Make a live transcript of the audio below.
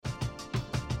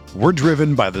We're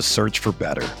driven by the search for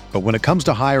better. But when it comes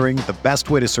to hiring, the best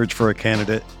way to search for a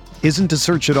candidate isn't to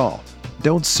search at all.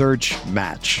 Don't search,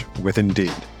 match with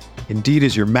Indeed. Indeed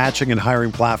is your matching and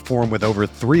hiring platform with over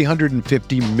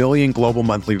 350 million global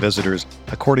monthly visitors,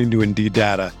 according to Indeed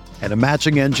data, and a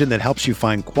matching engine that helps you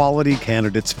find quality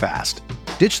candidates fast.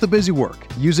 Ditch the busy work.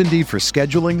 Use Indeed for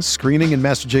scheduling, screening, and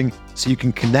messaging so you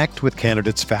can connect with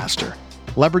candidates faster.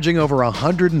 Leveraging over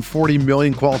 140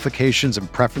 million qualifications and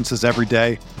preferences every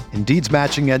day, Indeed's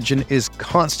matching engine is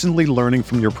constantly learning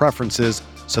from your preferences,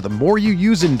 so the more you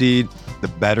use Indeed, the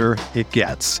better it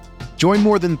gets. Join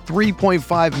more than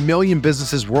 3.5 million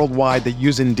businesses worldwide that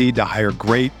use Indeed to hire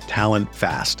great talent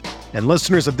fast. And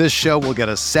listeners of this show will get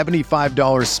a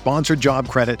 $75 sponsored job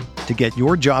credit to get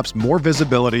your jobs more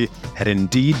visibility at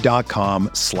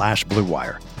Indeed.com/Blue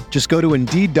Wire. Just go to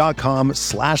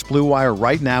Indeed.com/Blue Wire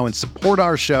right now and support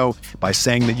our show by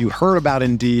saying that you heard about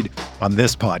Indeed on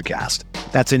this podcast.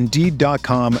 That's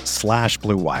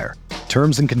Indeed.com/Blue Wire.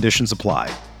 Terms and conditions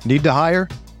apply. Need to hire?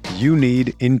 You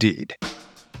need Indeed.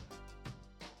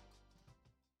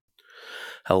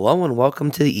 Hello and welcome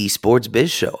to the Esports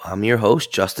Biz Show. I'm your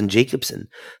host, Justin Jacobson.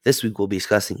 This week we'll be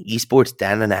discussing esports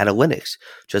data and analytics.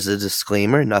 Just a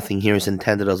disclaimer, nothing here is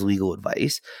intended as legal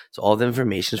advice, so all the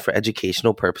information is for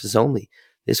educational purposes only.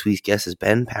 This week's guest is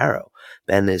Ben Parrow.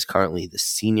 Ben is currently the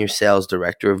Senior Sales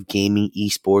Director of Gaming,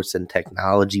 Esports, and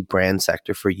Technology Brand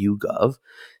Sector for YouGov.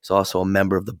 He's also a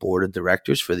member of the Board of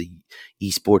Directors for the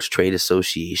Esports Trade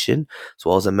Association, as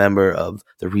well as a member of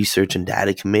the Research and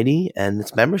Data Committee and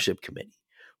its Membership Committee.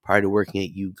 Prior to working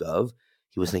at YouGov,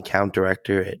 he was an account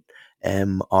director at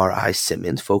MRI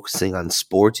Simmons, focusing on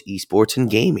sports, esports,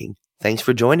 and gaming. Thanks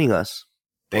for joining us.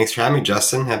 Thanks for having me,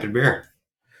 Justin. Happy to be here.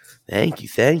 Thank you.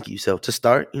 So to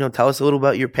start, tell us a little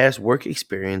about your past work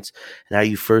experience and how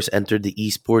you first entered the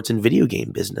esports and video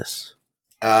game business.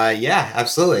 Yeah,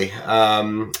 absolutely.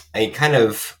 I kind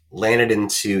of landed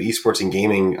into esports and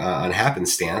gaming on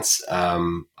happenstance.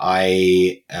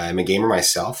 I am a gamer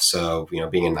myself, so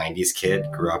being a '90s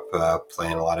kid, grew up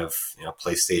playing a lot of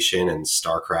PlayStation and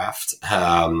StarCraft.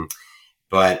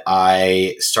 But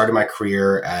I started my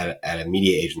career at a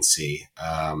media agency.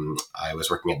 I was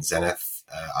working at Zenith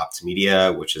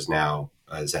Optimedia, which is now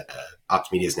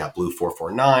Optimedia is now Blue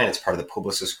 449. It's part of the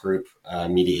Publicis Group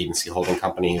media agency holding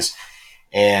companies.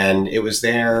 And it was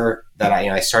there that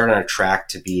I started on a track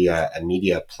to be a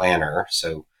media planner.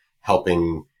 So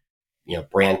helping,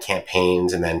 brand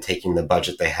campaigns and then taking the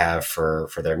budget they have for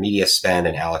their media spend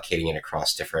and allocating it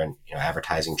across different,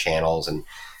 advertising channels. And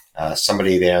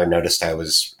somebody there noticed I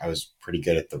was pretty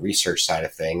good at the research side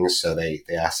of things. So they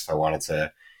asked if I wanted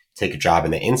to take a job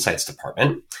in the insights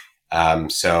department.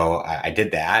 So I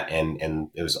did that and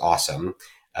it was awesome.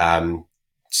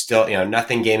 Still,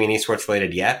 nothing gaming esports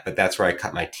related yet, but that's where I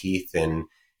cut my teeth in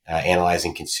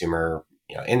analyzing consumer,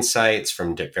 insights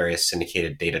from various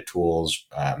syndicated data tools.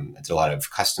 It's a lot of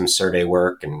custom survey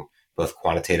work and both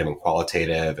quantitative and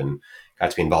qualitative, and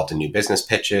got to be involved in new business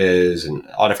pitches and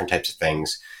all different types of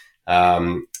things.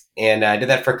 And I did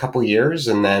that for a couple of years,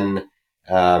 and then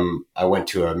I went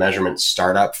to a measurement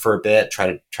startup for a bit.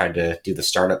 Tried to do the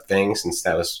startup thing, since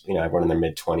that was everyone in their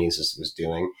mid-20s was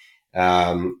doing.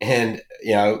 It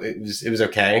was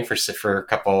okay for a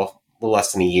little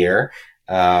less than a year.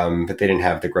 But they didn't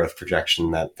have the growth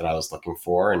projection that I was looking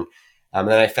for. And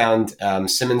then I found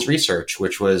Simmons Research,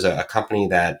 which was a company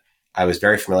that I was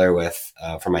very familiar with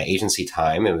from my agency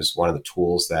time. It was one of the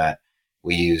tools that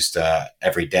we used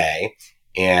every day.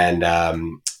 And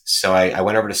so I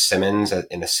went over to Simmons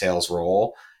in a sales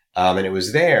role. And it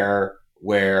was there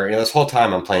where, this whole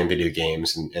time I'm playing video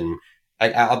games, and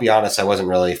I'll be honest, I wasn't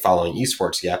really following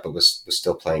esports yet, but was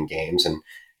still playing games. And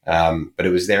but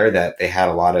it was there that they had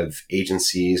a lot of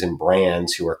agencies and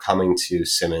brands who were coming to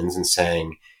Simmons and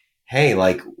saying, hey,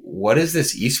 what is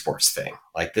this esports thing?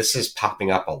 This is popping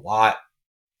up a lot.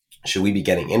 Should we be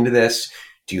getting into this?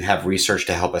 Do you have research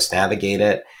to help us navigate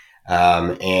it?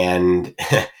 And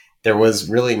there was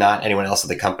really not anyone else at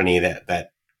the company that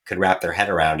could wrap their head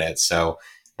around it. So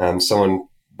someone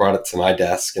brought it to my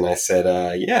desk, and I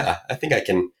said, yeah, I think I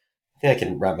can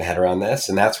wrap my head around this.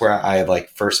 And that's where I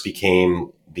first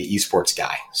became the esports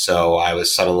guy. So I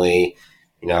was suddenly,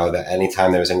 that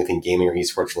anytime there was anything gaming or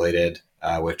esports related,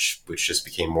 which just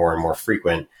became more and more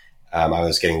frequent, I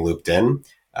was getting looped in.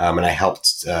 And I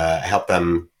helped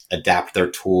them adapt their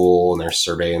tool and their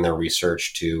survey and their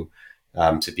research to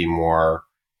be more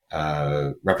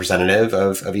representative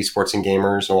of esports and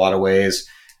gamers in a lot of ways.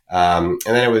 And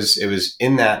then it was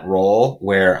in that role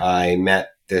where I met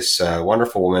this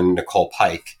wonderful woman, Nicole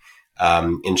Pike,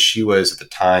 and she was at the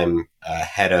time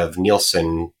head of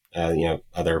Nielsen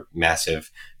other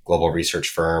massive global research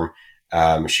firm.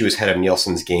 She was head of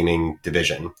Nielsen's gaming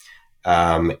division.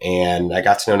 And I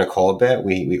got to know Nicole a bit.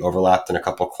 We overlapped in a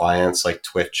couple of clients like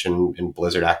Twitch and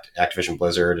Blizzard, Activision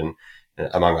Blizzard, and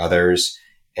among others.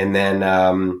 And then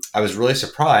I was really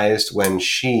surprised when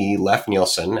she left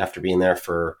Nielsen after being there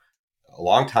for a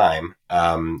long time,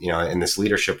 in this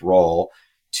leadership role,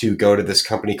 to go to this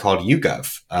company called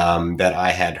YouGov that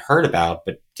I had heard about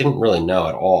but didn't really know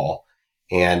at all.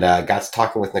 And got to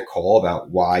talking with Nicole about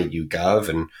why YouGov,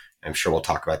 and I'm sure we'll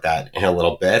talk about that in a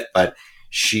little bit. But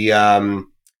she, her and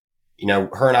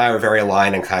I were very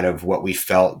aligned on kind of what we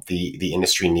felt the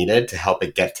industry needed to help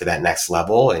it get to that next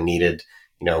level. It needed,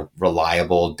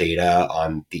 reliable data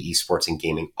on the esports and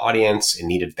gaming audience. It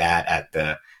needed that at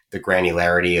the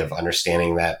granularity of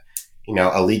understanding that,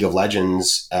 a League of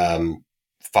Legends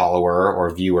follower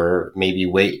or viewer may be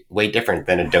way different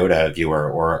than a Dota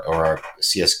viewer or a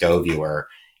CSGO viewer.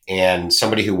 And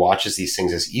somebody who watches these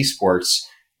things as esports,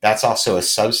 that's also a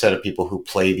subset of people who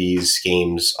play these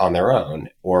games on their own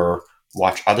or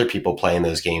watch other people playing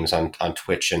those games on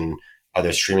Twitch and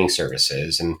other streaming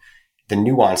services. And the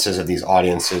nuances of these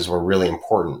audiences were really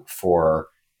important for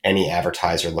any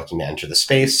advertiser looking to enter the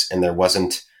space. And there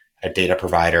wasn't a data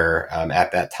provider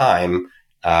at that time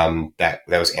that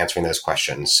was answering those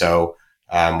questions. So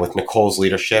with Nicole's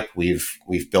leadership, we've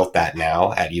built that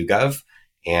now at YouGov.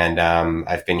 And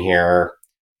I've been here,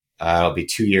 it'll be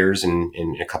 2 years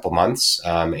in a couple months.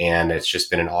 And it's just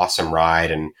been an awesome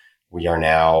ride. And we are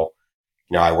now,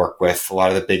 I work with a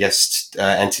lot of the biggest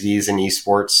entities in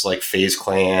esports like FaZe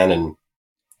Clan and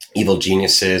Evil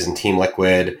Geniuses and Team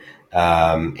Liquid.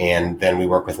 And then we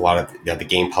work with a lot of the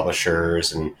game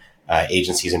publishers and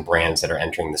agencies and brands that are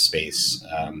entering the space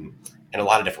in a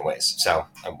lot of different ways. So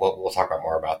we'll talk about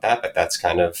more about that, but that's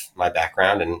kind of my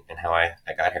background and how I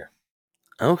got here.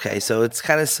 Okay, so it's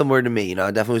kind of similar to me.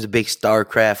 I definitely was a big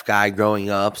StarCraft guy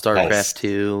growing up, StarCraft Nice.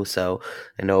 2, so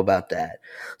I know about that.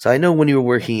 So I know when you were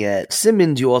working at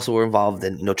Simmons, you also were involved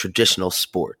in, traditional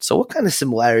sports. So what kind of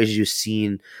similarities you've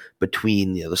seen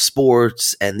between, the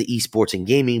sports and the esports and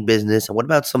gaming business, and what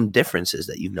about some differences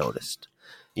that you've noticed?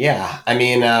 Yeah, I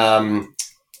mean,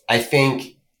 I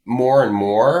think more and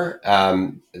more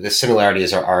the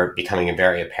similarities are becoming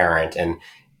very apparent. And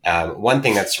one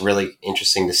thing that's really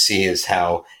interesting to see is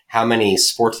how many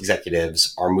sports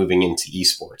executives are moving into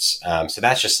esports. So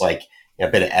that's just like a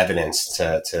bit of evidence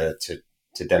to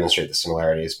demonstrate the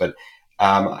similarities. But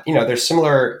they're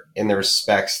similar in the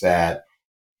respects that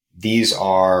these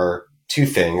are two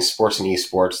things, sports and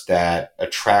esports, that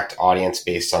attract audience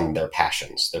based on their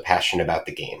passions. They're passionate about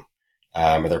the game,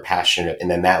 or they're passionate,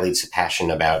 and then that leads to passion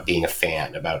about being a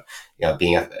fan, about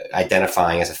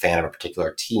identifying as a fan of a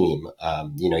particular team.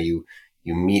 You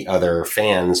meet other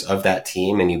fans of that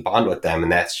team and you bond with them,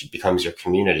 and that becomes your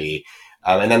community.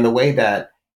 And then the way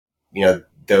that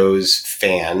those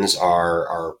fans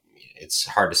are it's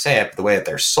hard to say it, but the way that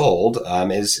they're sold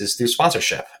is through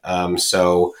sponsorship.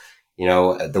 So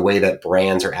the way that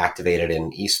brands are activated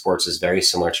in esports is very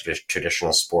similar to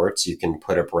traditional sports. You can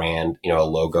put a brand, a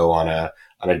logo on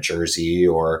a jersey,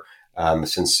 or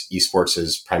since esports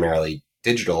is primarily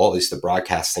digital, at least the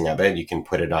broadcasting of it, you can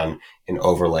put it on an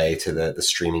overlay to the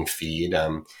streaming feed.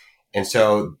 And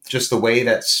so just the way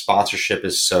that sponsorship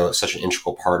is such an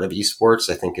integral part of esports,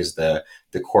 I think, is the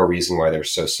core reason why they're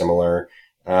so similar.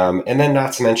 And then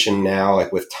not to mention now,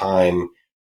 like with time,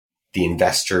 the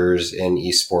investors in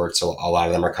esports, a lot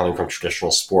of them are coming from traditional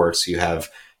sports. You have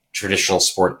traditional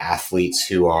sport athletes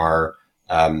who are,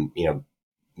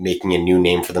 making a new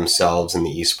name for themselves in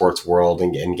the esports world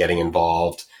and getting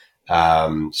involved.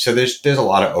 So there's a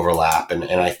lot of overlap. And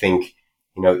I think,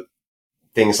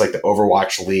 things like the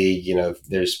Overwatch League,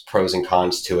 there's pros and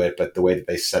cons to it, but the way that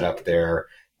they set up their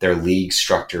league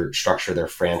structure, their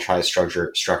franchise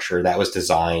structure, that was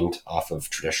designed off of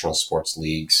traditional sports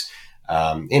leagues.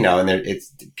 And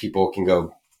people can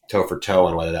go toe for toe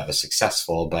on whether that was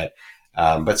successful, but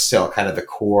still kind of the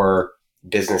core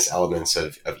business elements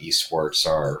of esports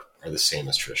are the same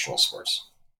as traditional sports.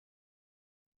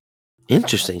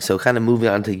 Interesting. So kind of moving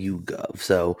on to YouGov.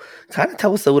 So kind of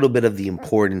tell us a little bit of the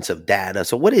importance of data.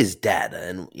 So what is data,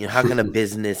 and how can a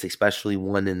business, especially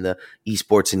one in the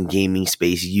esports and gaming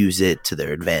space, use it to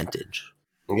their advantage?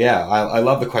 Yeah, I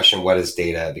love the question, what is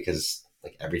data? Because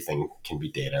like everything can be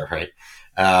data, right?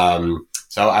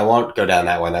 So I won't go down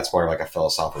that one. That's more like a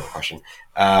philosophical question.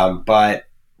 But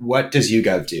what does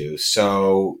YouGov do?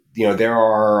 So, there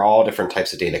are all different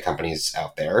types of data companies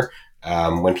out there.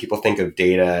 When people think of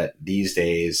data these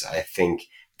days, I think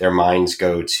their minds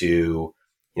go to,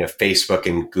 Facebook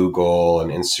and Google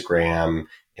and Instagram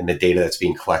in the data that's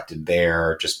being collected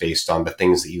there, just based on the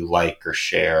things that you like or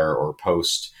share or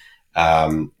post.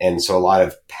 And so a lot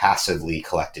of passively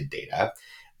collected data.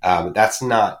 That's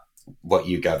not what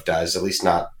YouGov does, at least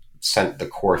not the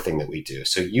core thing that we do.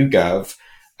 So YouGov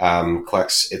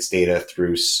collects its data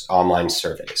through online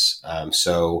surveys.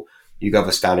 So YouGov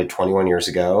was founded 21 years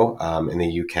ago in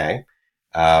the UK.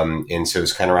 And so it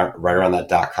was kind of right around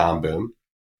that .com boom.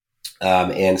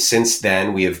 And since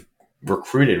then, we've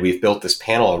built this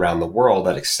panel around the world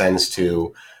that extends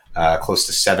to close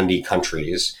to 70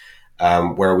 countries,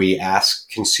 where we ask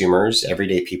consumers,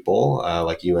 everyday people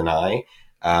like you and I,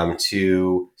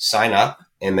 to sign up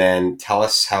and then tell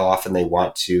us how often they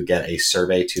want to get a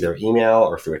survey to their email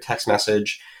or through a text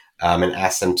message, and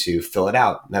ask them to fill it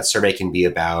out. And that survey can be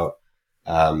about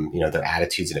their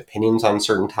attitudes and opinions on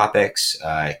certain topics.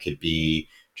 It could be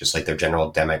just like their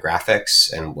general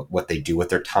demographics and what they do with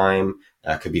their time.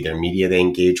 Could be their media they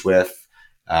engage with,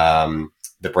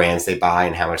 the brands they buy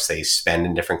and how much they spend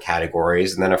in different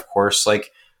categories. And then, of course,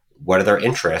 like, what are their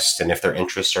interests? And if their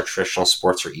interests are traditional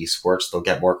sports or esports, they'll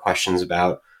get more questions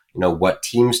about, what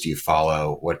teams do you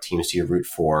follow? What teams do you root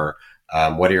for?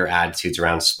 What are your attitudes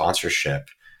around sponsorship?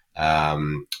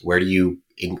 Where do you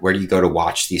go to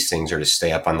watch these things or to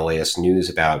stay up on the latest news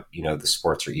about, the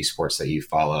sports or esports that you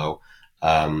follow?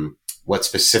 What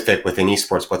specific within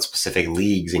esports, what specific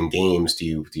leagues and games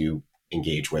do you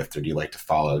engage with, or do you like to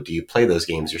follow? Do you play those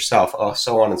games yourself? Oh,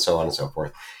 so on and so on and so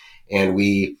forth. And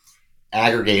we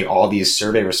aggregate all these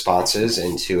survey responses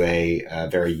into a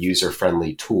very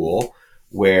user-friendly tool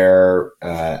where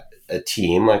a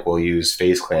team, like we'll use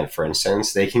FaZe Clan, for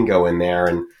instance, they can go in there,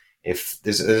 and if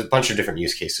there's a bunch of different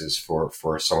use cases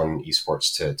for someone in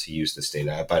esports to use this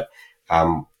data, but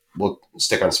we'll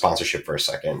stick on sponsorship for a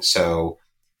second. So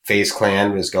FaZe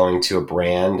Clan is going to a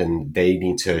brand, and they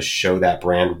need to show that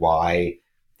brand why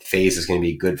FaZe is going to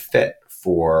be a good fit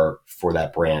for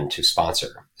that brand to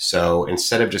sponsor. So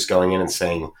instead of just going in and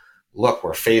saying, look,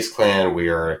 we're FaZe Clan, we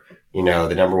are,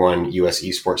 the number one US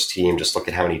esports team, just look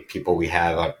at how many people we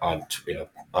have on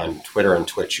Twitter and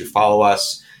Twitch who follow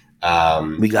us.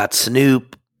 We got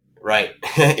Snoop. Right.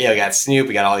 Yeah, we got Snoop.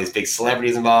 We got all these big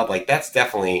celebrities involved. Like, that's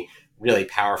definitely really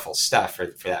powerful stuff for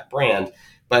that brand.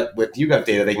 But with YouGov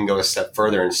data, they can go a step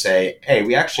further and say, hey,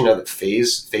 we actually know that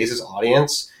FaZe's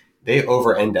audience, they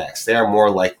over-index. They are more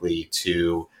likely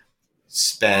to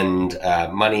spend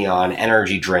money on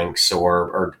energy drinks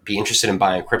or be interested in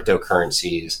buying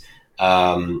cryptocurrencies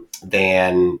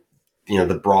than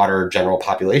the broader general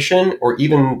population, or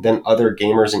even than other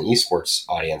gamers and esports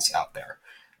audience out there.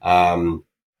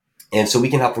 And so we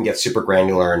can help them get super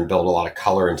granular and build a lot of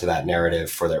color into that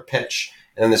narrative for their pitch.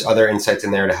 And then there's other insights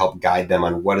in there to help guide them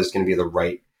on what is going to be the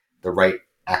right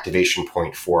activation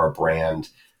point for a brand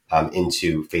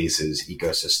into FaZe's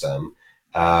ecosystem.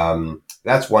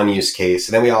 That's one use case.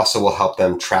 And then we also will help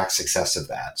them track success of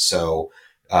that. So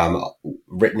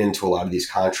written into a lot of these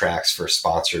contracts for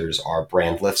sponsors are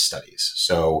brand lift studies.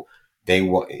 So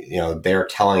they're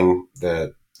telling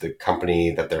the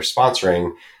company that they're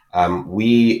sponsoring,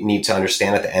 we need to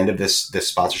understand at the end of this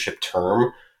sponsorship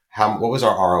term, what was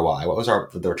our ROI? What was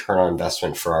the return on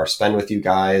investment for our spend with you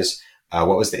guys?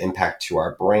 What was the impact to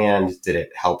our brand? Did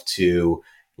it help to,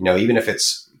 even if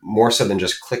it's more so than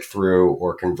just click through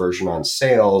or conversion on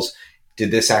sales, did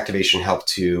this activation help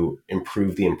to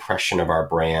improve the impression of our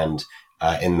brand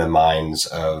in the minds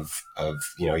of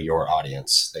your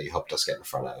audience that you helped us get in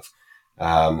front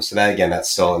of? So that, again, that's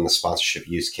still in the sponsorship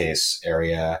use case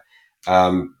area.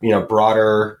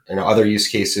 Broader, other use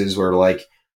cases where, like,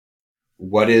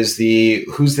 who's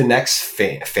the next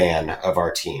fan of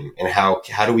our team, and how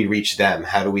do we reach them?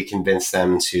 How do we convince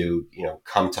them to,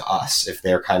 come to us if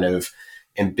they're kind of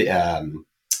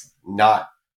not,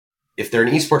 if they're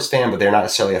an esports fan, but they're not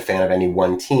necessarily a fan of any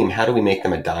one team, how do we make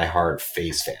them a diehard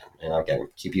FaZe fan? And again,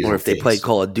 keep using. Or if they play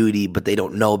Call of Duty, but they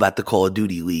don't know about the Call of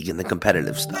Duty League and the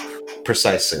competitive stuff.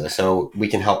 Precisely. So we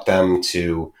can help them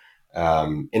to,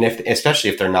 and especially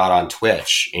if they're not on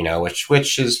Twitch,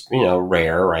 which is,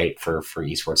 rare, right, for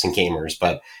esports and gamers,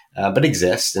 but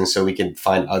exists. And so we can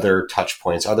find other touch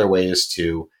points, other ways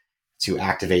to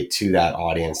activate to that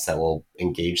audience that will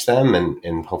engage them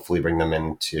and hopefully bring them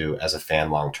into as a fan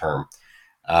long term.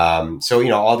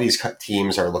 So all these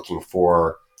teams are looking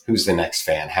for who's the next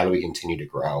fan. How do we continue to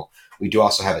grow? We do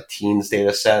also have a teens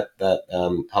data set that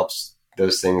helps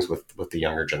those things with the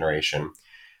younger generation.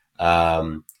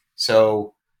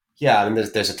 So yeah, I mean,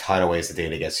 there's a ton of ways the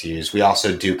data gets used. We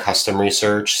also do custom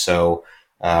research. So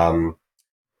I'll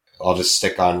just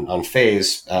stick on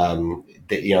FaZe.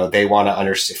 They want to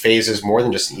understand. FaZe is more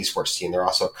than just an esports team. They're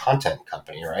also a content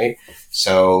company, right?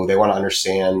 So they want to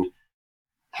understand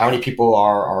how many people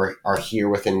are here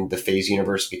within the FaZe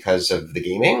universe because of the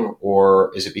gaming,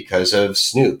 or is it because of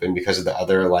Snoop and because of the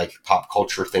other like pop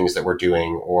culture things that we're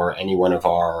doing, or any one of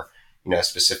our,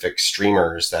 specific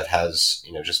streamers that has,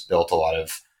 just built a lot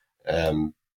of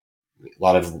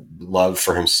love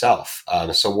for himself.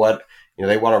 So what,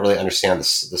 they want to really understand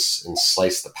this and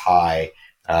slice the pie.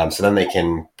 So then they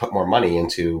can put more money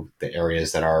into the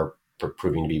areas that are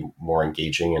proving to be more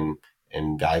engaging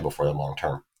and valuable for them long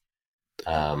term.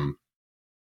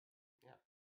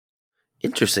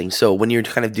 Interesting. So when you're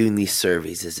kind of doing these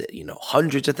surveys, is it,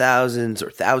 hundreds of thousands or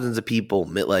thousands of people?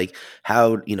 Like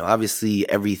how, obviously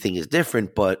everything is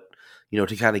different, but,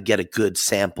 to kind of get a good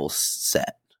sample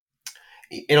set.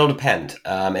 It'll depend.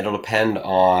 It'll depend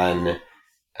on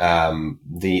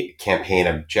the campaign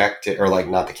objective, or like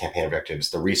not the campaign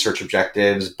objectives, the research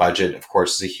objectives. Budget, of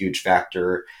course, is a huge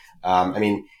factor.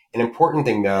 An important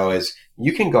thing though is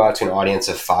you can go out to an audience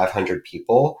of 500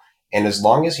 people, and as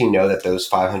long as you know that those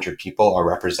 500 people are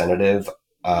representative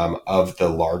of the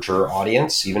larger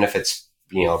audience, even if it's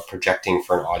projecting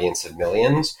for an audience of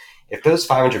millions, if those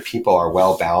 500 people are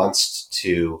well balanced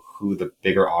to who the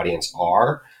bigger audience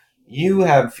are, you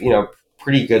have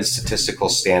pretty good statistical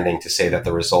standing to say that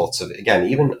the results of, again,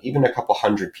 even a couple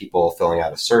hundred people filling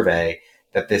out a survey,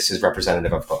 that this is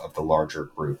representative of the larger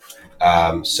group.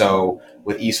 So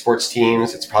with esports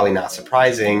teams, it's probably not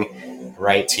surprising,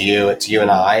 right, to you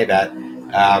and I, that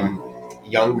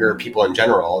younger people in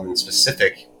general, and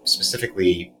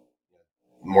specifically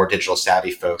more digital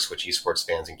savvy folks, which esports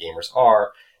fans and gamers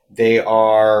are, they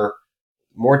are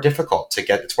more difficult to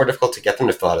get. It's more difficult to get them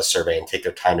to fill out a survey and take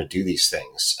their time to do these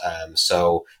things.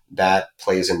 So that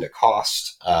plays into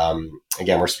cost.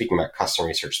 Again, we're speaking about custom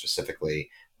research specifically,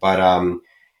 but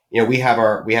we have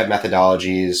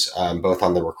methodologies both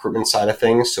on the recruitment side of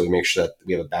things. So we make sure that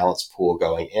we have a balanced pool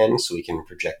going in, so we can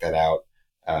project that out,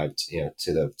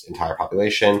 to the entire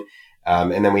population.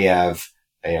 And then we have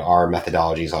our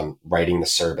methodologies on writing the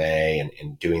survey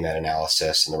and doing that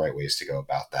analysis and the right ways to go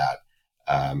about that.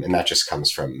 And that just comes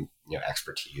from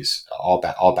expertise, all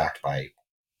backed by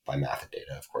math and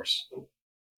data, of course.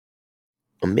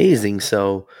 Amazing.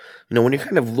 So, when you're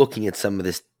kind of looking at some of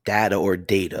this data or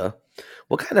data,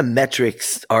 what kind of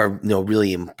metrics are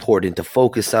really important to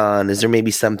focus on? Is there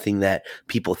maybe something that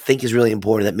people think is really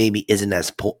important that maybe isn't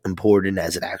as important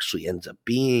as it actually ends up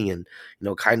being, and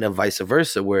kind of vice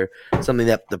versa, where something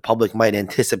that the public might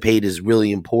anticipate is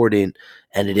really important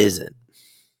and it isn't?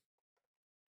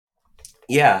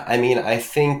 Yeah, I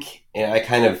think, and I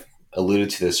kind of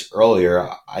alluded to this earlier,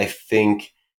 I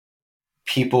think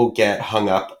people get hung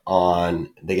up on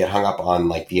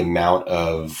like the amount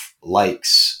of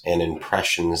likes and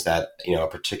impressions that, a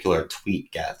particular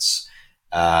tweet gets.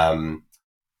 And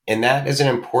that is an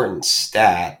important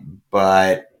stat,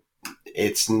 but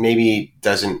it's maybe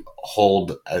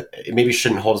it maybe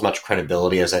shouldn't hold as much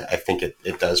credibility as I think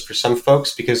it does for some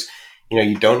folks, because,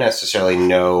 you don't necessarily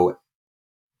know,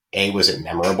 was it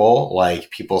memorable?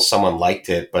 Like someone liked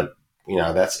it, but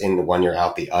that's in one ear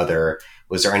out the other.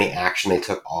 Was there any action they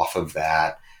took off of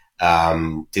that?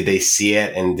 Did they see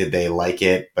it and did they like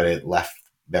it, but it left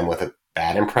them with a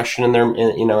bad impression in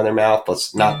their mouth?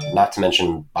 Let's not to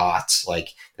mention bots.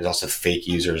 Like there's also fake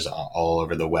users all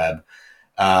over the web.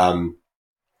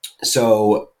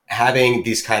 So having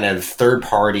these kind of third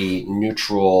party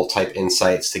neutral type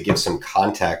insights to give some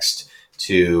context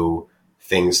to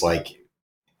things like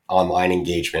online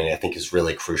engagement, I think, is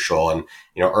really crucial. And,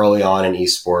 early on in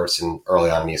esports,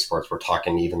 we're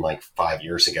talking even like 5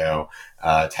 years ago,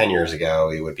 10 years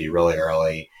ago, it would be really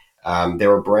early. There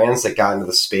were brands that got into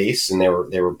the space and they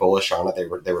were bullish on it.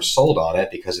 They were sold on it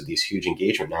because of these huge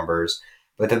engagement numbers,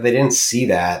 but that they didn't see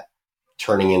that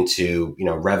turning into,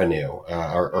 revenue,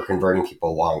 or converting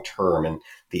people long term. And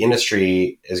the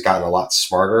industry has gotten a lot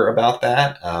smarter about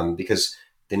that, because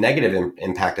the negative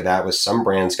impact of that was some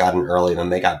brands got in early and then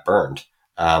they got burned.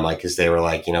 Because they were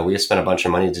like, we spent a bunch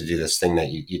of money to do this thing that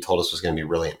you told us was going to be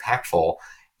really impactful.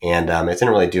 And it didn't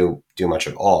really do much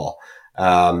at all.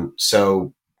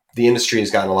 So the industry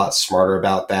has gotten a lot smarter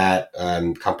about that.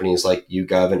 Companies like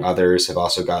YouGov and others have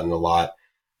also gotten a lot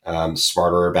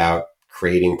smarter about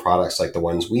creating products like the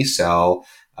ones we sell,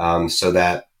 so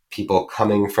that people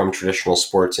coming from traditional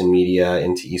sports and media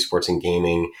into esports and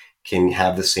gaming can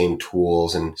have the same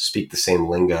tools and speak the same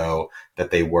lingo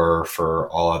that they were for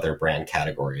all other brand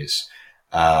categories.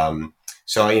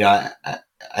 So,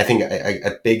 I think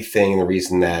a big thing, and the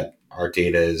reason that our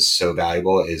data is so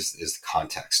valuable is the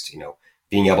context,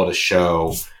 being able to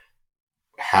show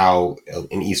how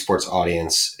an esports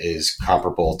audience is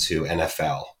comparable to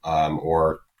NFL,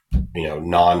 or,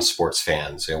 non-sports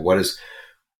fans.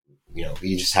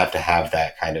 you just have to have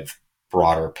that kind of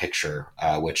broader picture,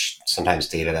 which sometimes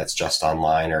data that's just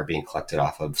online or being collected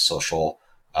off of social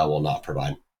will not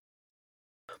provide.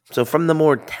 So from the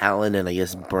more talent and I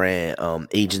guess brand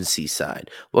agency side,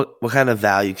 what kind of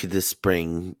value could this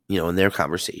bring, in their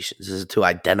conversations? Is it to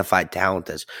identify talent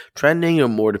as trending or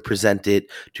more to present it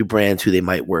to brands who they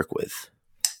might work with?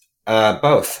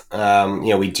 Both.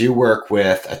 We do work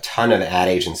with a ton of ad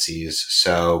agencies,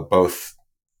 so both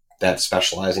that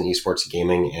specialize in esports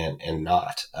gaming and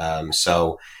not.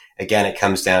 So again, it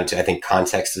comes down to, I think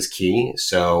context is key.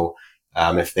 So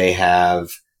if they have,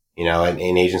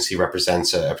 an agency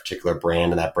represents a particular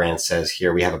brand and that brand says,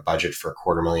 here, we have a budget for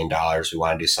 $250,000. We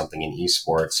want to do something in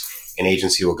esports. An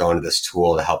agency will go into this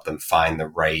tool to help them find the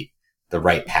right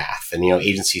path. And,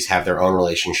 agencies have their own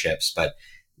relationships, but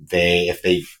if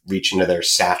they reach into their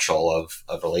satchel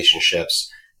of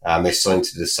relationships, they still need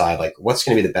to decide like what's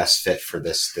going to be the best fit for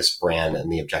this brand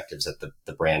and the objectives that the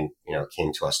brand,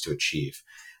 came to us to achieve.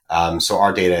 So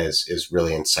our data is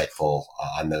really insightful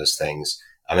on those things.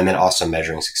 And then also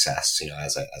measuring success,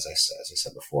 as I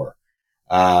said before.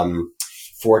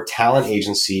 For talent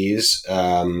agencies,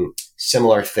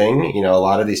 similar thing, a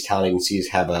lot of these talent agencies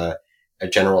have a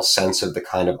general sense of the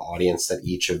kind of audience that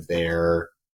each of the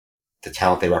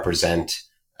talent they represent,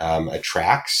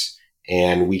 attracts.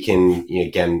 And we can,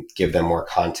 again, give them more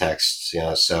context,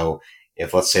 so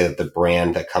if let's say that the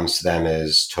brand that comes to them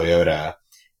is Toyota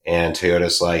and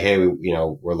Toyota's like, hey,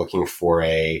 we're looking for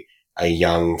a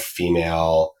young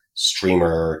female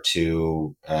streamer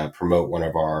to promote one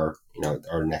of our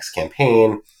next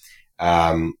campaign.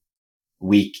 The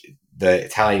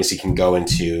talent agency can go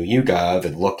into YouGov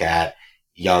and look at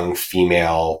young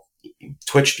female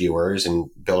Twitch viewers and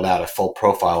build out a full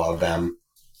profile of them.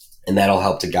 And that'll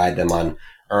help to guide them on,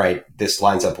 all right, this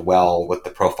lines up well with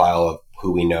the profile of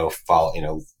who we know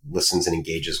listens and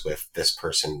engages with this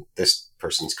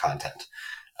person's content.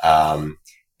 And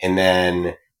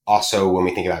then also when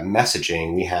we think about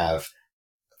messaging, we have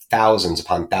thousands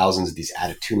upon thousands of these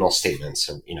attitudinal statements.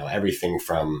 So, everything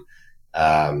from,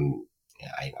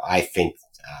 I think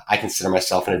I consider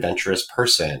myself an adventurous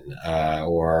person,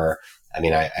 or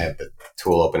I have the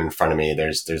tool open in front of me.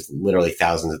 There's literally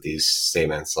thousands of these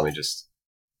statements. Let me just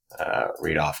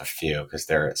read off a few because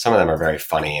some of them are very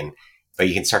funny. But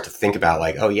you can start to think about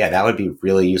like, oh yeah, that would be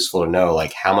really useful to know.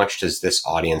 Like, how much does this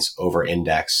audience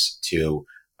over-index to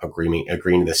agreeing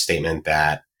to the statement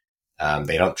that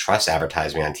they don't trust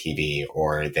advertising on TV,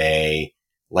 or they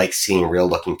like seeing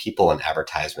real-looking people in an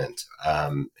advertisement,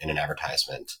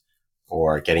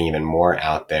 or getting even more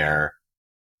out there.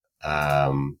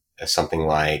 Something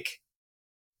like,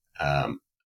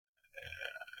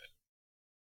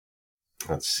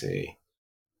 let's see.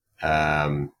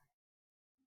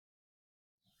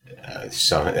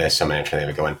 So many I'm trying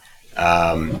to go in.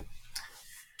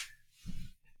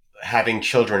 Having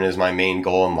children is my main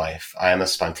goal in life. I am a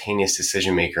spontaneous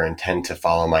decision maker and tend to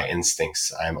follow my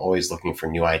instincts. I am always looking for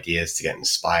new ideas to get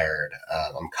inspired.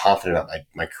 I'm confident about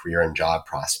my career and job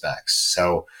prospects.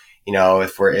 So,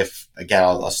 if again,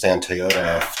 I'll stay on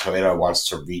Toyota. If Toyota wants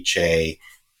to reach a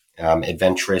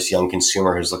adventurous young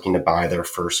consumer who's looking to buy their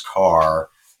first car,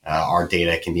 our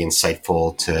data can be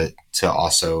insightful to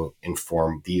also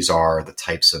inform these are the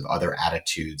types of other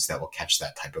attitudes that will catch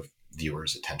that type of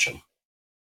viewer's attention.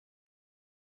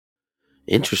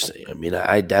 Interesting.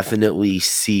 I definitely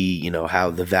see,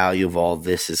 how the value of all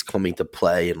this is coming to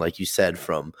play. And like you said,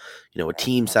 from, a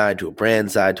team side to a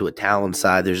brand side to a talent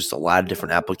side, there's just a lot of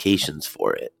different applications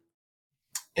for it.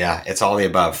 Yeah, it's all the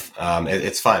above.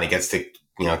 It's fun. It gets to,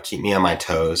 keep me on my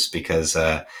toes because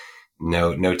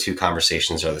no two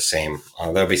conversations are the same.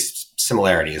 There'll be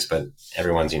similarities, but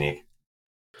everyone's unique.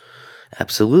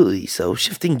 Absolutely. So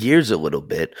shifting gears a little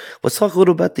bit, let's talk a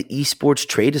little about the Esports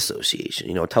Trade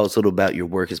Association. Tell us a little about your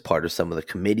work as part of some of the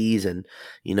committees and,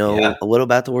 a little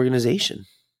about the organization.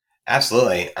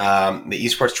 Absolutely. The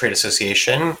Esports Trade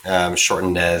Association,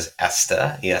 shortened as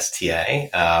ESTA,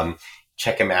 ESTA.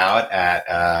 Check them out at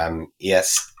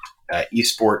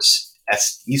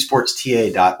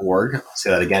esportsta.org. I'll say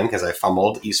that again because I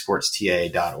fumbled,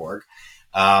 esportsta.org.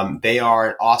 They are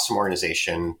an awesome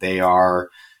organization. They are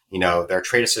they're a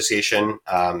trade association.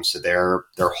 So their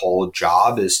whole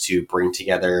job is to bring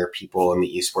together people in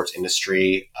the esports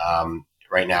industry.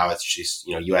 Right now it's just,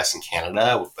 US and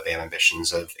Canada, but they have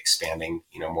ambitions of expanding,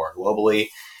 more globally.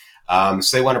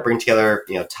 So they want to bring together,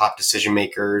 top decision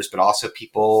makers, but also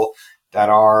people that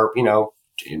are,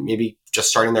 maybe just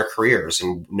starting their careers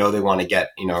and know they want to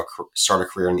start a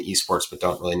career in the esports, but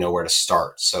don't really know where to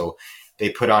start. So they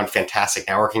put on fantastic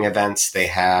networking events. They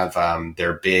have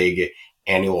their big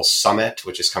annual summit,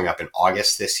 which is coming up in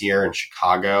August this year in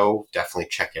Chicago. Definitely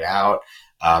check it out.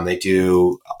 They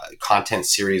do content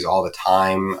series all the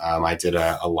time. I did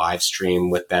a live stream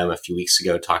with them a few weeks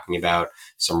ago talking about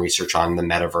some research on the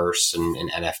metaverse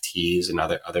and NFTs and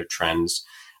other trends.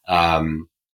 And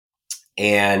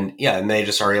they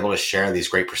just are able to share these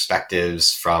great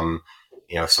perspectives from,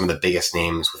 some of the biggest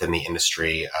names within the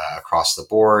industry across the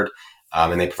board.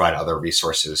 And they provide other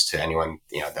resources to anyone,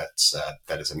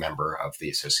 that is a member of the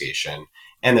association.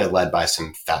 And they're led by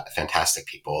some fantastic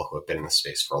people who have been in the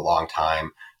space for a long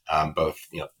time, both,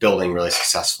 building really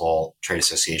successful trade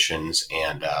associations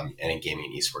and in gaming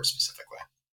and esports specifically.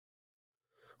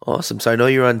 Awesome. So I know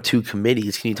you're on 2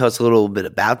 committees. Can you tell us a little bit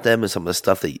about them and some of the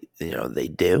stuff that, they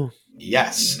do?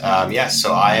 Yes.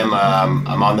 So I am,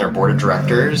 I'm on their board of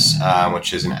directors,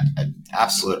 which is an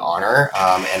absolute honor.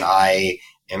 And I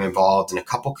am involved in a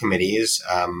couple committees.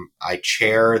 I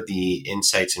chair the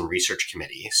Insights and Research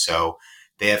Committee. So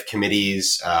they have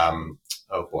committees. I'm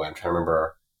trying to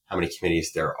remember how many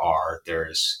committees there are.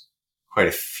 There's quite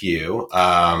a few.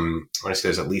 I want to say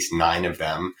there's at least 9 of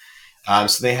them.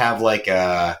 So they have like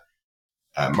a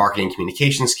marketing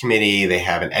communications committee. They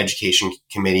have an education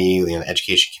committee. The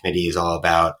education committee is all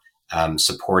about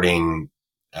supporting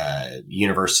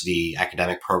university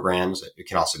academic programs. It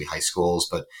can also be high schools,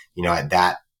 but at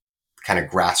that kind of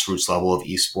grassroots level of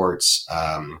esports,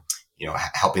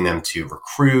 helping them to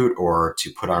recruit or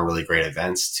to put on really great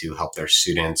events to help their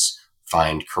students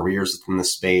find careers within the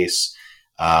space.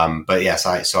 But yes,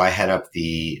 I head up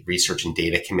the research and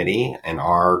data committee, and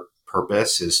our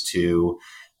purpose is to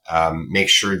make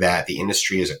sure that the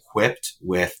industry is equipped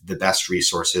with the best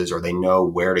resources, or they know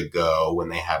where to go when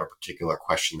they have a particular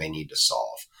question they need to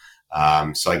solve.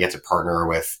 So I get to partner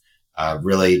with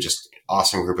really just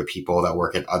awesome group of people that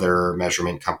work at other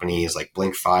measurement companies like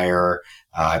Blinkfire.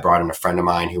 I brought in a friend of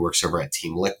mine who works over at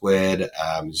Team Liquid,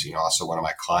 who's also one of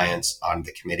my clients on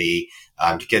the committee,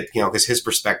 to get, because his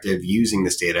perspective using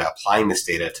this data, applying this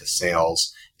data to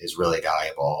sales is really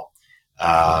valuable.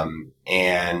 And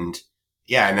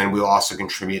then we'll also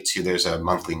contribute to, there's a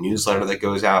monthly newsletter that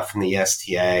goes out from the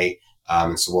ESTA.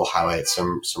 And so we'll highlight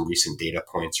some recent data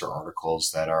points or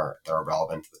articles that are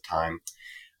relevant to the time.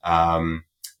 So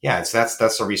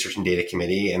that's the research and data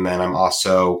committee. And then I'm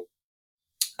also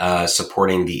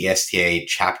supporting the ESTA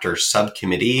chapter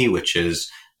subcommittee, which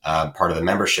is part of the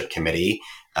membership committee.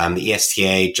 The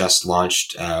ESTA just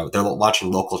launched, they're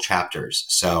launching local chapters.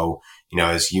 So,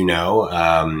 as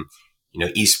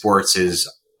esports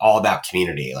is all about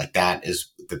community. Like that is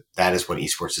what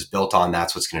esports is built on.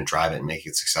 That's what's going to drive it and make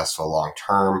it successful long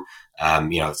term.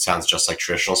 It sounds just like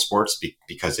traditional sports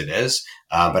because it is.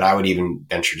 But I would even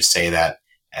venture to say that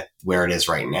at where it is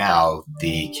right now,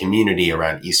 the community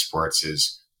around esports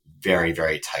is very,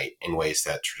 very tight in ways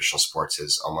that traditional sports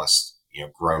has almost,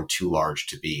 grown too large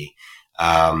to be.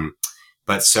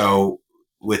 But so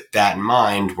with that in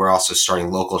mind, we're also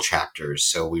starting local chapters.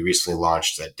 So we recently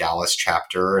launched a Dallas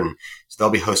chapter, and so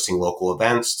they'll be hosting local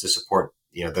events to support,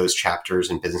 those chapters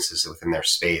and businesses within their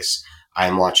space.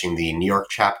 I'm launching the New York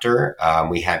chapter.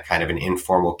 We had kind of an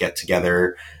informal get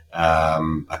together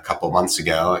a couple months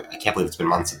ago. I can't believe it's been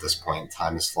months at this point.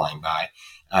 Time is flying by.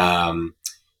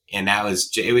 And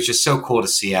it was just so cool to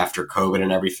see after COVID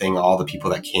and everything, all the people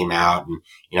that came out, and,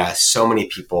 so many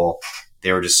people,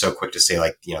 they were just so quick to say,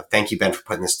 like, thank you, Ben, for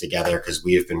putting this together, because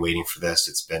we have been waiting for this.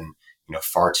 It's been,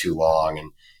 far too long.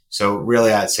 And so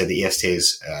really, I'd say the ESTA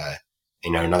is,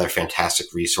 another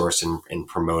fantastic resource in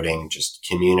promoting just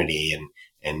community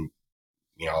and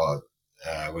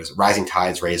was rising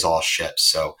tides raise all ships.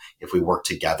 So if we work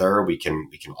together, we can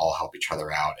all help each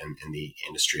other out in the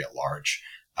industry at large.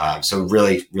 So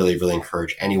really, really, really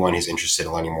encourage anyone who's interested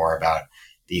in learning more about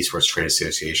the Esports Trade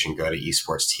Association, go to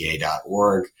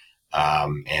esportsta.org.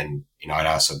 And I'd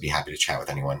also be happy to chat with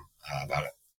anyone about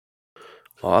it.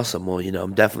 Awesome. Well,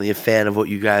 I'm definitely a fan of what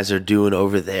you guys are doing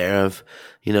over there. I've,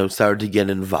 started to get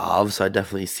involved, so I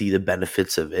definitely see the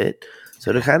benefits of it.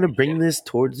 So to kind of bring this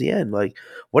towards the end, like,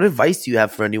 what advice do you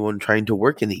have for anyone trying to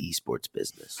work in the esports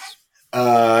business?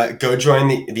 Go join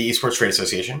the Esports Trade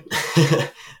Association.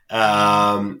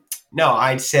 No,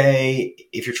 I'd say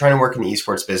if you're trying to work in the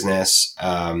esports business,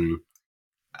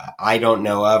 I don't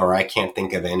know of, or I can't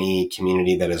think of any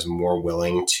community that is more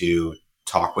willing to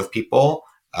talk with people.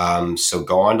 So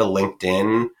go on to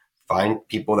LinkedIn, find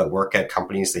people that work at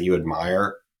companies that you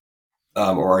admire,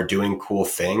 or are doing cool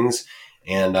things,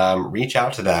 and reach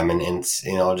out to them and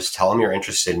just tell them you're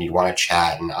interested and you want to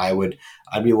chat. And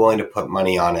I'd be willing to put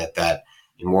money on it that,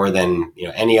 more than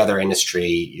any other industry,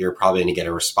 you're probably going to get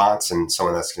a response and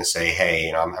someone that's going to say,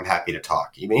 hey, I'm happy to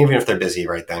talk, even if they're busy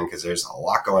right then, because there's a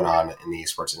lot going on in the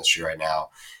esports industry right now.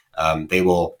 They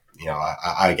will,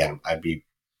 I'd be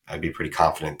pretty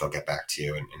confident they'll get back to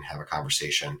you and have a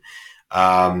conversation.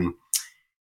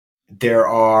 There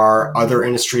are other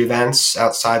industry events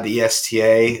outside the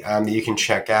ESTA that you can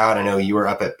check out. I know you were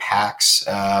up at PAX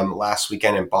last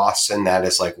weekend in Boston. That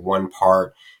is like one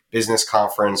part business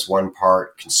conference, one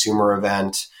part consumer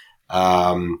event.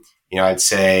 I'd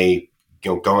say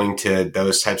going to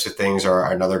those types of things are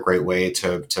another great way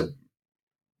to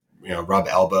rub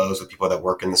elbows with people that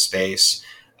work in the space.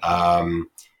 But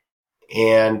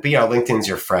LinkedIn's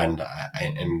your friend,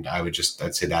 I'd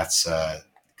say that's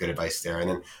good advice there. And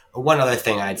then one other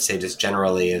thing I'd say just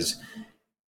generally is,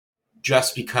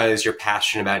 just because you're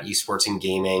passionate about esports and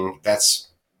gaming, that's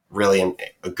really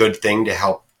a good thing to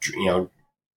help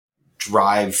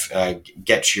drive,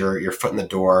 get your foot in the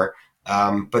door.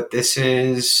 But this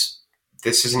is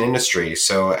an industry,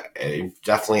 so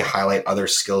definitely highlight other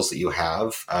skills that you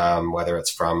have, whether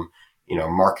it's from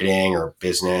marketing or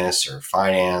business or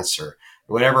finance or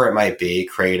whatever it might be,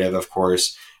 creative, of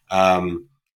course. I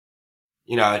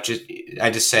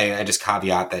just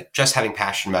caveat that just having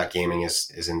passion about gaming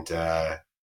isn't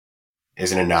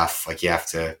enough. Like, you have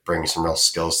to bring some real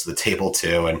skills to the table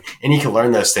too. And you can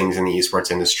learn those things in the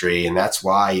esports industry. And that's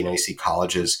why, you see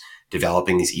colleges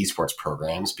developing these esports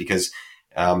programs, because,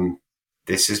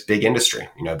 this is big industry.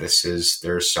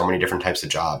 There's so many different types of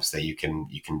jobs that you can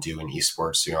do in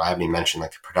esports. I haven't even mentioned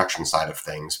like the production side of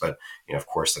things, but of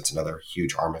course that's another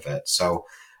huge arm of it. So,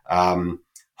 hone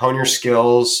your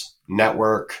skills,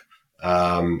 network,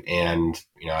 and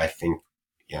I think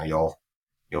you'll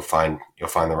find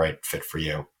the right fit for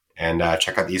you. And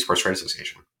check out the Esports Trade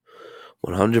Association.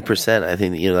 100%. I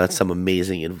think that's some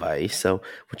amazing advice. So,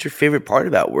 what's your favorite part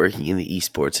about working in the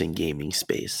esports and gaming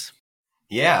space?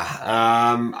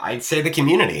 Yeah, I'd say the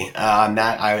community.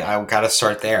 That I got to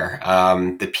start there.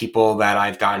 The people that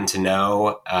I've gotten to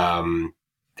know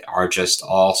are just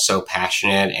all so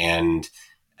passionate and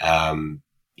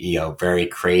very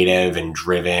creative and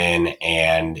driven.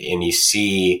 And you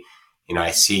see,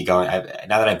 I see now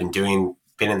that I've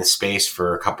been in the space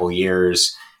for a couple of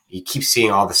years, you keep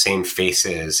seeing all the same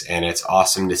faces, and it's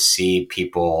awesome to see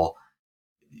people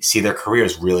see their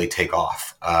careers really take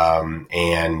off.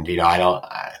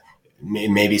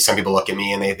 Maybe some people look at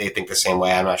me and they think the same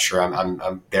way. I'm not sure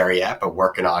I'm there yet, but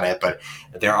working on it. But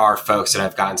there are folks that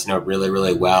I've gotten to know really,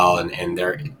 really well. And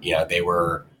they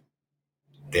were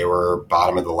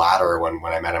bottom of the ladder when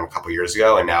I met them a couple of years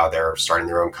ago, and now they're starting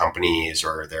their own companies,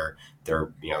 or they're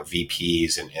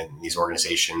VPs and these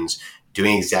organizations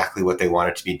doing exactly what they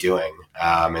wanted to be doing.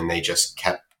 And they just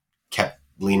kept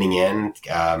leaning in,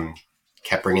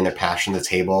 kept bringing their passion to the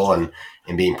table and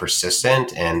being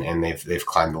persistent, and they've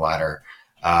climbed the ladder.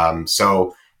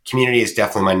 So community is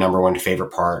definitely my number one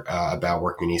favorite part about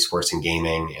working in esports and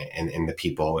gaming, and the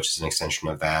people, which is an extension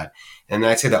of that. And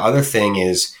then I'd say the other thing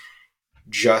is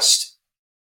just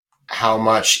how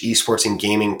much esports and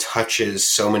gaming touches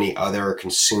so many other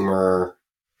consumer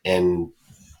and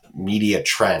media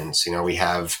trends. We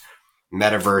have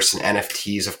metaverse and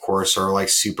NFTs, of course, are like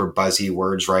super buzzy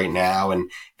words right now. And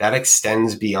that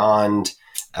extends beyond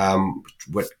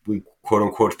what we quote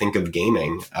unquote think of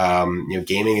gaming.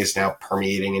 Gaming is now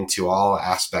permeating into all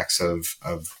aspects of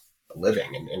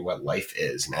living and what life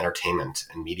is, and entertainment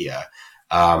and media.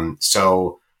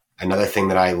 So another thing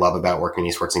that I love about working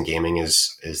in esports and gaming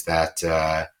is that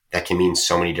that can mean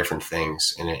so many different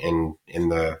things. In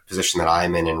the position that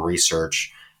I'm in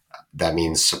research, that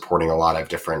means supporting a lot of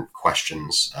different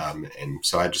questions. And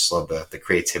so I just love the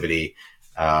creativity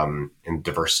and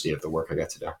diversity of the work I get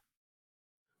to do.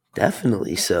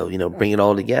 Definitely. So, bring it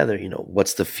all together.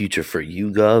 What's the future for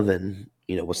YouGov, and,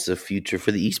 what's the future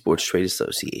for the Esports Trade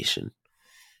Association?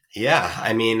 Yeah.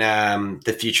 I mean,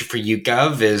 the future for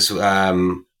YouGov is,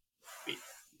 I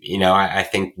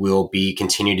think we'll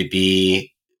continue to be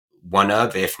one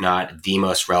of, if not the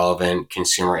most relevant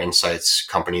consumer insights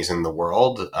companies in the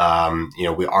world.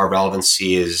 Our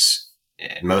relevancy is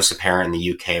most apparent in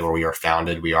the UK, where we are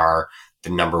founded. We are the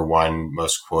number one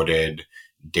most quoted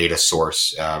data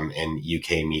source in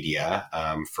UK media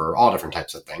for all different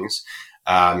types of things.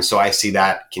 So I see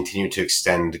that continue to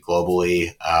extend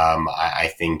globally.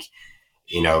 I think,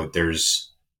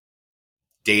 there's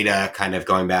data kind of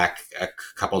going back a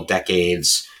couple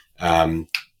decades.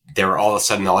 There were all of a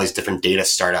sudden all these different data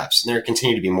startups, and there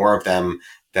continue to be more of them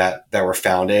that were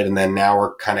founded. And then now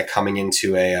we're kind of coming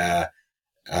into a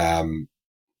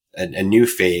a new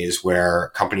phase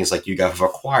where companies like YouGov have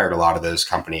acquired a lot of those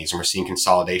companies, and we're seeing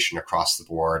consolidation across the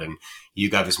board. And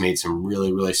YouGov has made some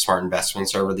really, really smart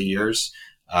investments over the years,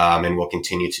 and will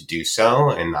continue to do so.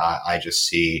 And I just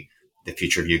see the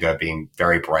future of YouGov being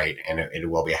very bright, and it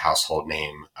will be a household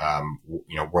name,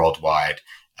 worldwide.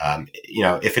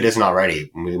 If it isn't already,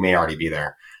 we may already be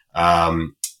there.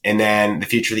 And then the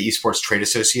future of the Esports Trade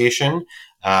Association,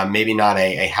 maybe not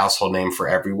a household name for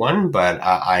everyone, but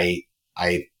I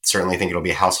certainly think it'll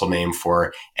be a household name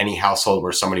for any household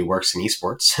where somebody works in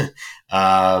esports.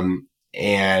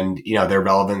 And their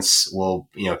relevance will,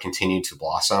 continue to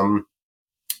blossom,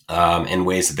 in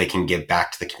ways that they can give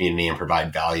back to the community and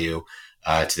provide value,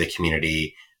 to the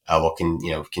community. Will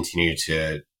continue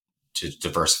to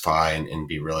diversify and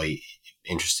be really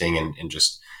interesting and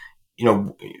just,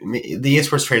 the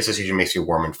Esports Trade Association makes me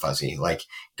warm and fuzzy. Like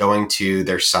going to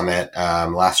their summit,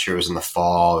 last year was in the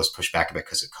fall. It was pushed back a bit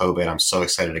because of COVID. I'm so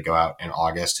excited to go out in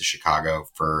August to Chicago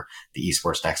for the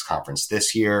Esports Next conference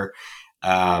this year.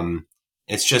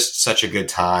 It's just such a good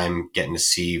time getting to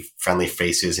see friendly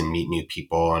faces and meet new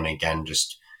people. And again,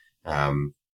 just,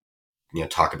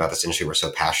 talk about this industry we're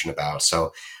so passionate about.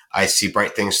 So I see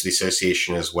bright things for the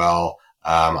association as well.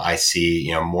 I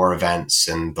see, more events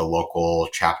and the local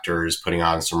chapters putting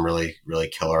on some really, really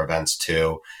killer events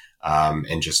too.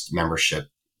 And just membership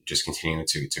just continuing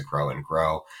to grow and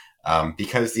grow.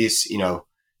 Because these,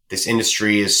 this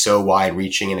industry is so wide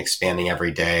reaching and expanding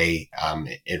every day.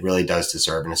 It really does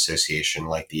deserve an association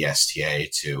like the STA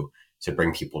to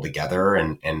bring people together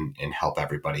and help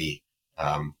everybody,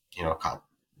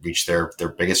 reach their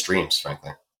biggest dreams,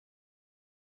 frankly.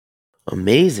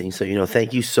 Amazing. So,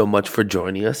 thank you so much for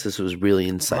joining us. This was really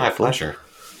insightful. My pleasure.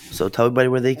 So tell everybody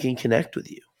where they can connect with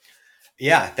you.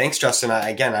 Yeah, thanks, Justin.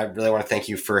 I really want to thank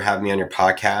you for having me on your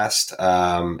podcast.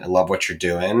 I love what you're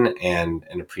doing and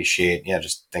appreciate,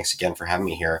 just thanks again for having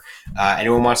me here.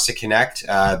 Anyone wants to connect,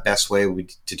 best way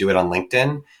to do it on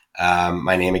LinkedIn.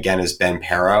 My name again is Ben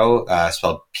Paro,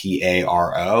 spelled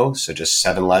Paro. So just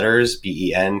 7 letters,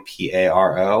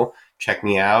 BenParo. Check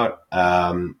me out.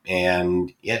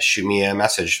 And shoot me a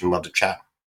message. I'd love to chat.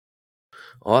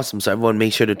 Awesome. So everyone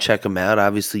make sure to check them out.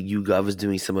 Obviously, YouGov is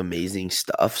doing some amazing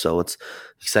stuff. So it's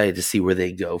excited to see where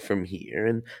they go from here.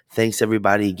 And thanks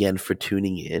everybody again for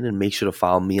tuning in. And make sure to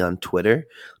follow me on Twitter,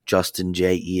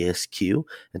 JustinJESQ,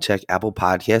 and check Apple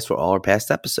Podcasts for all our past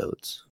episodes.